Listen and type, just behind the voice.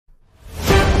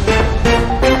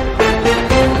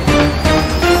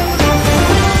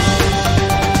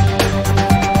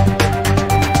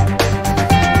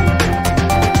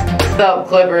up,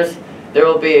 Clippers! There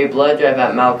will be a blood drive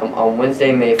at Malcolm on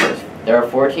Wednesday, May 1st. There are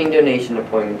 14 donation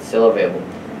appointments still available.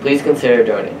 Please consider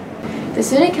donating. The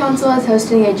Student Council is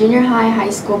hosting a junior high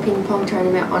school ping pong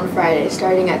tournament on Friday,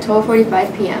 starting at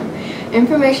 12:45 p.m.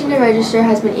 Information to register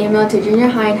has been emailed to junior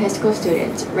high and high school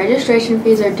students. Registration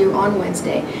fees are due on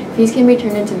Wednesday. Fees can be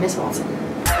turned into Ms. Walton.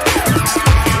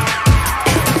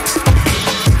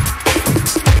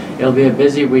 It'll be a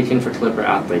busy weekend for Clipper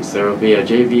athletes. There will be a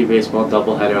JV baseball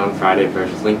doubleheader on Friday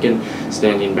versus Lincoln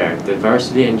Standing Bear. The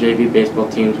varsity and JV baseball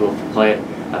teams will play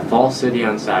at Fall City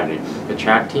on Saturday. The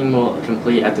track team will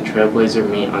complete at the Trailblazer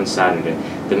meet on Saturday.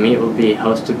 The meet will be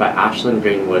hosted by Ashland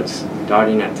Greenwoods,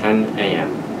 starting at 10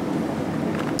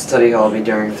 a.m. Study hall will be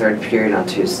during third period on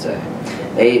Tuesday.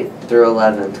 8th through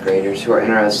 11th graders who are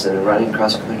interested in running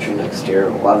cross country next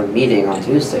year will have a meeting on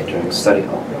Tuesday during study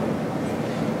hall.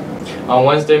 On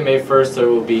Wednesday, May 1st, there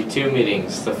will be 2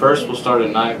 meetings. The first will start at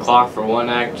 9 o'clock for one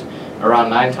act. Around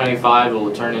 9:25, it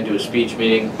will turn into a speech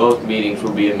meeting. Both meetings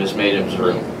will be in Ms. Madam's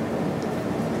room.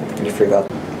 You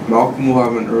forgot. Malcolm will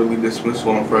have an early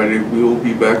dismissal on Friday. We will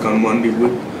be back on Monday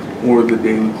with more of the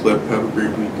Daily Clip. Have a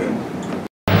great weekend.